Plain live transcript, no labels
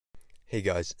Hey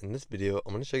guys, in this video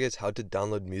I'm going to show you guys how to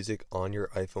download music on your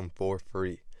iPhone for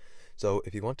free. So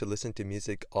if you want to listen to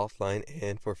music offline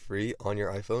and for free on your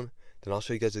iPhone, then I'll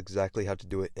show you guys exactly how to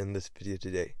do it in this video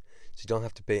today. So you don't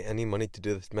have to pay any money to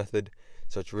do this method,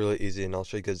 so it's really easy and I'll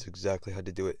show you guys exactly how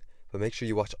to do it. But make sure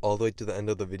you watch all the way to the end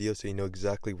of the video so you know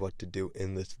exactly what to do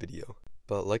in this video.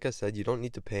 But like I said, you don't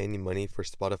need to pay any money for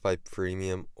Spotify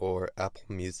Premium or Apple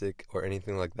Music or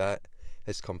anything like that.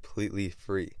 It's completely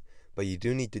free. But you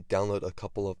do need to download a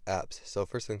couple of apps. So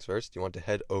first things first, you want to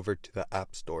head over to the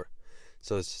App Store.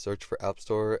 So search for App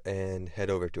Store and head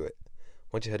over to it.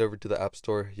 Once you head over to the App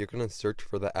Store, you're going to search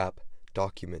for the app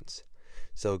Documents.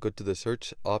 So go to the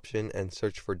search option and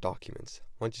search for Documents.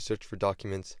 Once you search for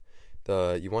Documents,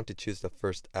 you want to choose the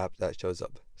first app that shows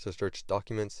up. So search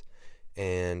Documents,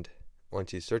 and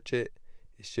once you search it,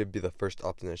 it should be the first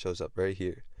option that shows up right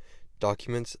here.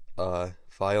 Documents,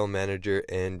 File Manager,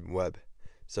 and Web.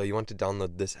 So you want to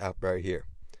download this app right here.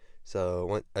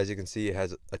 So as you can see, it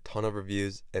has a ton of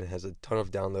reviews and it has a ton of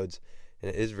downloads,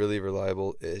 and it is really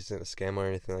reliable. It isn't a scam or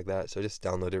anything like that. So just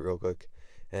download it real quick,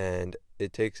 and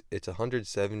it's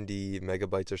 170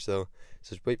 megabytes or so.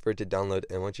 So just wait for it to download,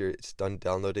 and once it's done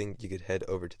downloading, you could head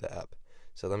over to the app.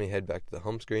 So let me head back to the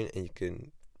home screen, and you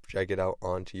can drag it out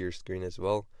onto your screen as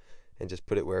well, and just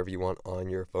put it wherever you want on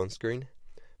your phone screen.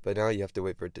 But now you have to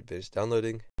wait for it to finish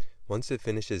downloading. Once it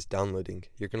finishes downloading,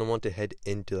 you're going to want to head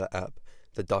into the app,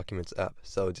 the Documents app.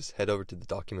 So just head over to the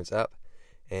Documents app,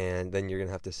 and then you're going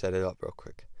to have to set it up real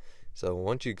quick. So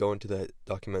once you go into the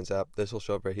Documents app, this will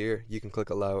show up right here. You can click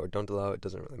allow or don't allow, it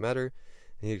doesn't really matter.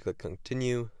 And you click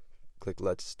continue, click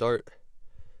let's start,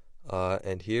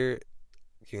 and here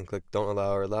you can click don't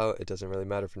allow or allow. It doesn't really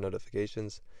matter for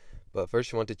notifications. But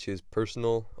first you want to choose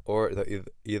personal, or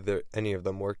either any of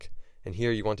them work. And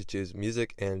here you want to choose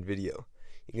music and video.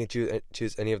 You can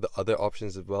choose any of the other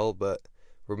options as well, but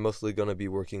we're mostly going to be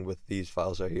working with these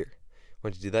files right here.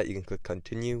 Once you do that, you can click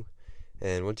continue,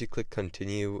 and once you click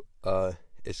continue,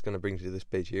 it's going to bring you to this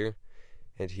page here.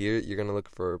 And here you're going to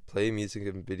look for play music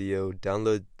and video,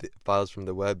 download the files from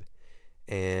the web,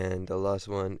 and the last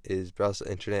one is browse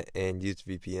the internet and use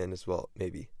VPN as well,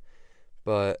 maybe.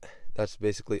 But that's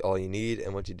basically all you need,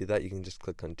 and once you do that, you can just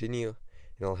click continue,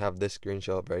 and it'll have this screen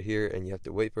show up right here, and you have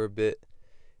to wait for a bit.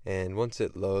 And once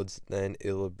it loads, then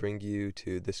it will bring you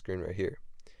to this screen right here.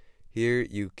 Here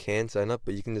you can sign up,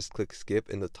 but you can just click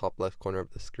skip in the top left corner of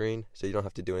the screen, so you don't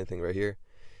have to do anything right here.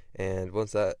 And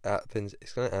once that happens,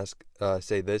 it's going to ask,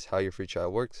 say this, how your free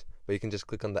trial works, but you can just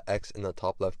click on the X in the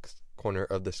top left corner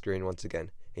of the screen once again.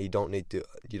 And you don't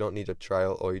need a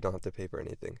trial, or you don't have to pay for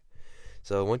anything.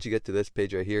 So once you get to this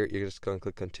page right here, you're just going to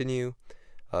click continue,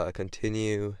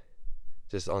 continue.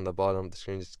 Just on the bottom of the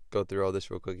screen, just go through all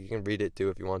this real quick. You can read it too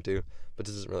if you want to, but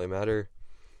this doesn't really matter.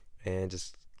 And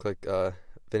just click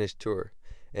finish tour.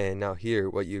 And now here,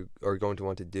 what you are going to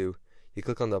want to do, you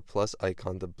click on the plus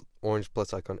icon, the orange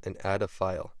plus icon, and add a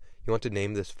file. You want to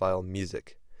name this file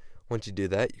music. Once you do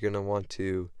that, you're going to want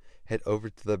to head over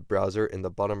to the browser in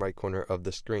the bottom right corner of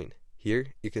the screen. Here,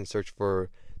 you can search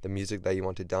for the music that you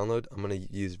want to download. I'm going to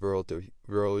use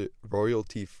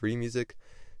royalty-free music,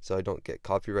 so I don't get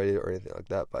copyrighted or anything like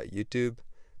that by YouTube.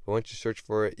 But once you search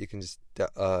for it, you can just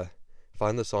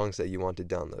find the songs that you want to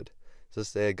download. So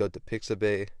say I go to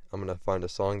Pixabay, I'm going to find a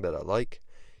song that I like.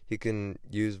 You can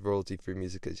use royalty-free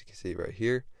music, as you can see right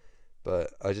here,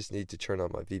 but I just need to turn on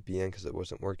my VPN because it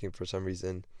wasn't working for some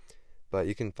reason. But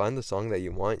you can find the song that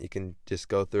you want. You can just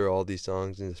go through all these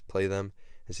songs and just play them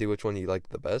and see which one you like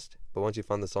the best. But once you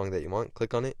find the song that you want,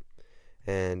 click on it.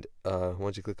 And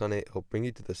once you click on it, it'll bring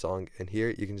you to the song, and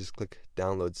here you can just click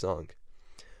download song,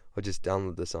 or just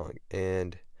download the song.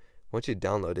 And once you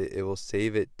download it, it will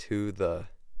save it to the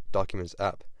Documents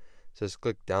app. So just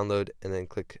click download, and then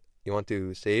you want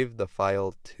to save the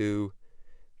file to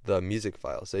the music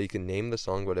file. So you can name the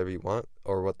song whatever you want,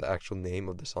 or what the actual name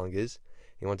of the song is.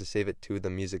 You want to save it to the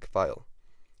music file.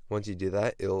 Once you do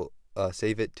that, it'll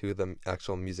save it to the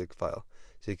actual music file.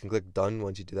 So you can click done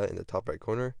once you do that in the top right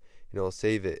corner, and it'll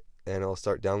save it, and it'll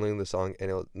start downloading the song,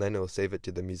 and then it'll save it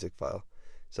to the music file.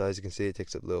 So as you can see, it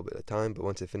takes a little bit of time, but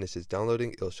once it finishes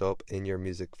downloading, it'll show up in your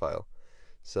music file.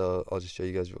 So I'll just show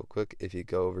you guys real quick. If you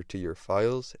go over to your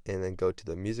files and then go to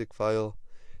the music file,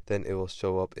 then it will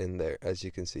show up in there, as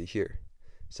you can see here.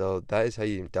 So that is how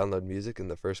you download music in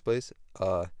the first place.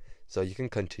 So you can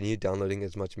continue downloading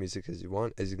as much music as you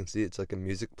want. As you can see, it's like a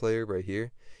music player right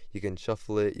here. You can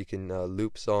shuffle it, you can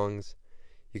loop songs,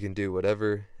 you can do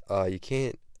whatever. You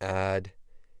can't add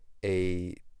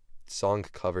a song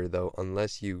cover though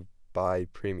unless you buy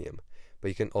premium. But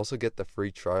you can also get the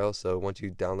free trial, so once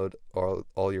you download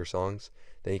all your songs,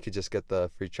 then you could just get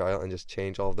the free trial and just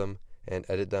change all of them and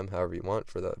edit them however you want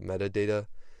for the metadata.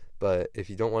 But if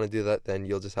you don't want to do that, then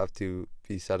you'll just have to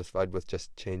be satisfied with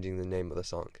just changing the name of the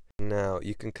song. Now,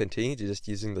 you can continue to just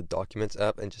using the Documents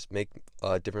app and just make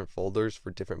different folders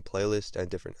for different playlists and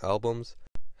different albums.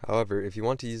 However, if you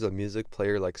want to use a music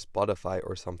player like Spotify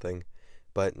or something,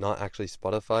 but not actually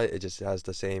Spotify, it just has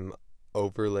the same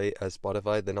overlay as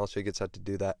Spotify, then I'll show you guys how to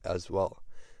do that as well.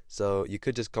 So you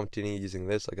could just continue using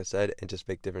this, like I said, and just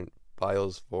make different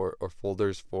files for or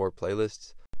folders for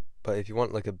playlists. But if you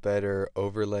want like a better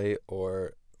overlay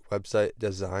or website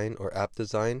design or app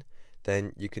design,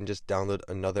 then you can just download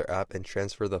another app and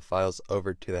transfer the files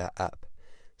over to that app.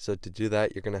 So to do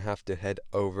that, you're going to have to head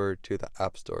over to the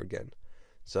App Store again.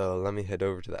 So let me head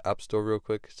over to the App Store real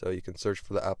quick so you can search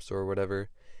for the App Store or whatever.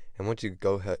 And once you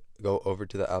go over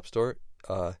to the App Store,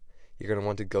 you're going to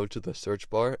want to go to the search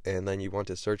bar, and then you want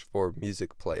to search for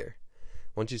Music Player.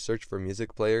 Once you search for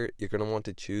Music Player, you're going to want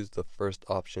to choose the first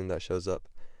option that shows up.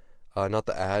 Not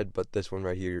the ad, but this one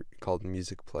right here called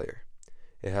Music Player.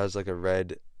 It has like a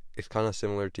red, it's kind of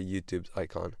similar to YouTube's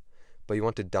icon, but you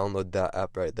want to download that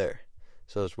app right there.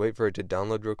 So just wait for it to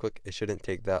download real quick. It shouldn't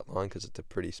take that long because it's a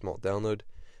pretty small download.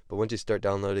 But once you start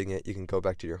downloading it, you can go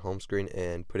back to your home screen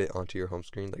and put it onto your home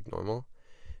screen like normal.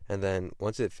 And then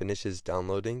once it finishes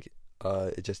downloading,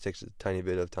 it just takes a tiny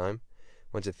bit of time.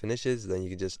 Once it finishes, then you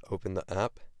can just open the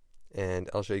app, and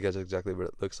I'll show you guys exactly what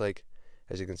it looks like.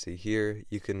 As you can see here,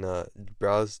 you can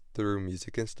browse through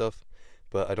music and stuff,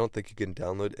 but I don't think you can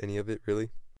download any of it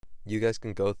really. You guys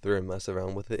can go through and mess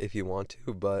around with it if you want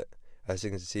to, but as you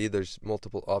can see, there's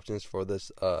multiple options for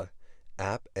this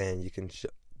app, and you can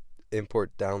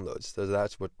import downloads. So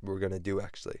that's what we're going to do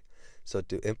actually. So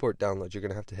to import downloads, you're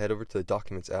going to have to head over to the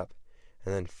Documents app,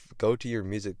 and then go to your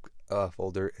music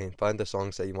folder and find the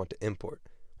songs that you want to import.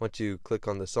 Once you click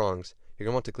on the songs, you're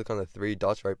going to want to click on the three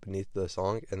dots right beneath the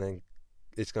song, and then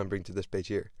it's going to bring to this page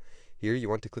here. Here you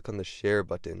want to click on the share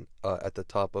button at the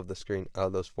top of the screen out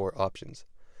of those four options.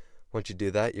 Once you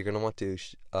do that, you're going to want to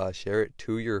share it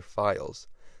to your files.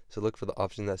 So look for the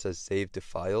option that says save to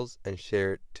files and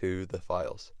share it to the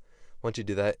files. Once you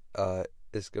do that,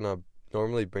 it's going to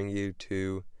normally bring you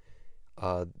to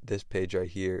this page right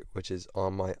here, which is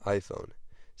on my iPhone.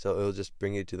 So it'll just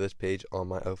bring you to this page on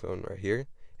my iPhone right here.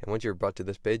 And once you're brought to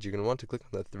this page, you're going to want to click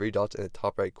on the three dots in the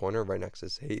top right corner right next to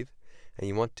save. And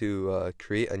you want to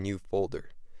create a new folder.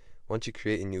 Once you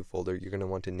create a new folder, you're going to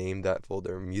want to name that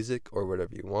folder music or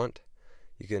whatever you want.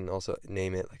 You can also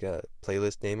name it like a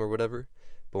playlist name or whatever.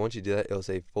 But once you do that, it'll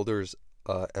say folder's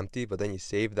empty, but then you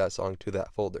save that song to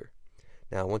that folder.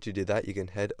 Now, once you do that, you can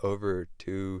head over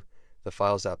to the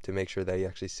Files app to make sure that you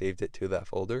actually saved it to that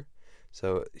folder.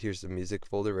 So here's the music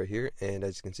folder right here, and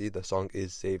as you can see, the song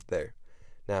is saved there.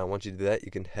 Now, once you do that,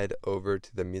 you can head over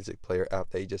to the Music Player app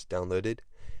that you just downloaded,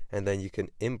 and then you can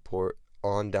import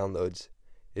on downloads.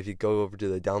 If you go over to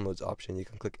the downloads option, you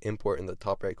can click import in the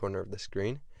top right corner of the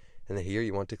screen, and then here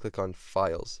you want to click on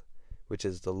files, which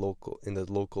is the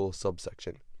local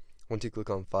subsection. Once you click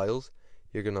on files,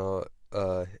 you're gonna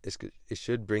it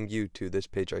should bring you to this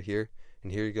page right here,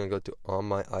 and here you're gonna go to on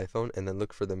my iPhone and then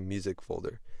look for the music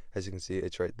folder. As you can see,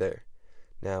 it's right there.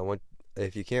 Now,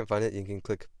 if you can't find it, you can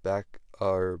click back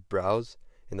or browse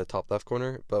in the top left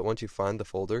corner, but once you find the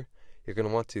folder, you're going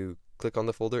to want to click on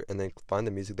the folder and then find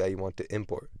the music that you want to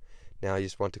import. Now you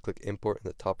just want to click import in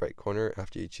the top right corner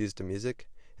after you choose the music.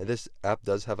 And this app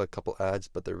does have a couple ads,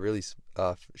 but they're really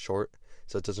short,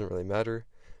 so it doesn't really matter.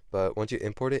 But once you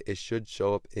import it, it should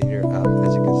show up in your app.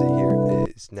 As you can see here,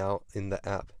 it's now in the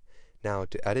app. Now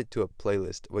to add it to a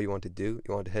playlist, what you want to do,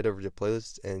 you want to head over to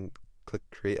playlists and click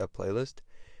create a playlist,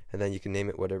 and then you can name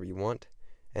it whatever you want.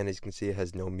 And as you can see, it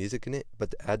has no music in it, but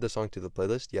to add the song to the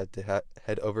playlist, you have to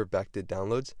head over back to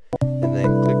downloads, and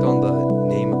then click on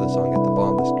the name of the song at the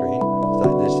bottom of the screen, so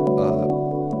that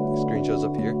this screen shows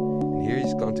up here. And here you're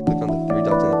just going to click on the three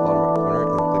dots in the bottom right corner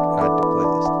and then click add to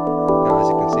playlist. Now as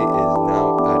you can see, it is now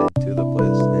added to the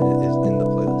playlist, and it is in the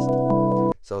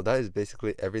playlist. So that is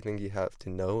basically everything you have to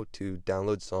know to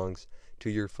download songs to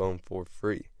your phone for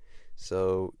free.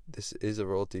 So this is a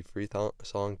royalty-free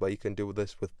song, but you can do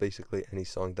this with basically any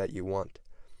song that you want.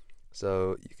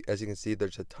 So as you can see,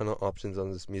 there's a ton of options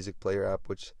on this music player app,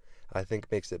 which I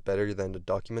think makes it better than the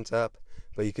Documents app.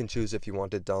 But you can choose if you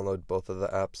want to download both of the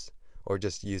apps or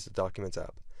just use the Documents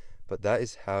app. But that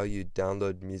is how you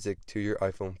download music to your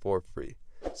iPhone for free.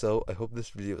 So I hope this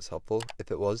video was helpful.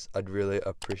 If it was, I'd really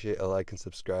appreciate a like and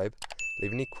subscribe.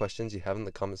 Leave any questions you have in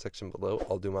the comment section below.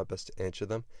 I'll do my best to answer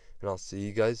them, and I'll see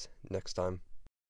you guys next time.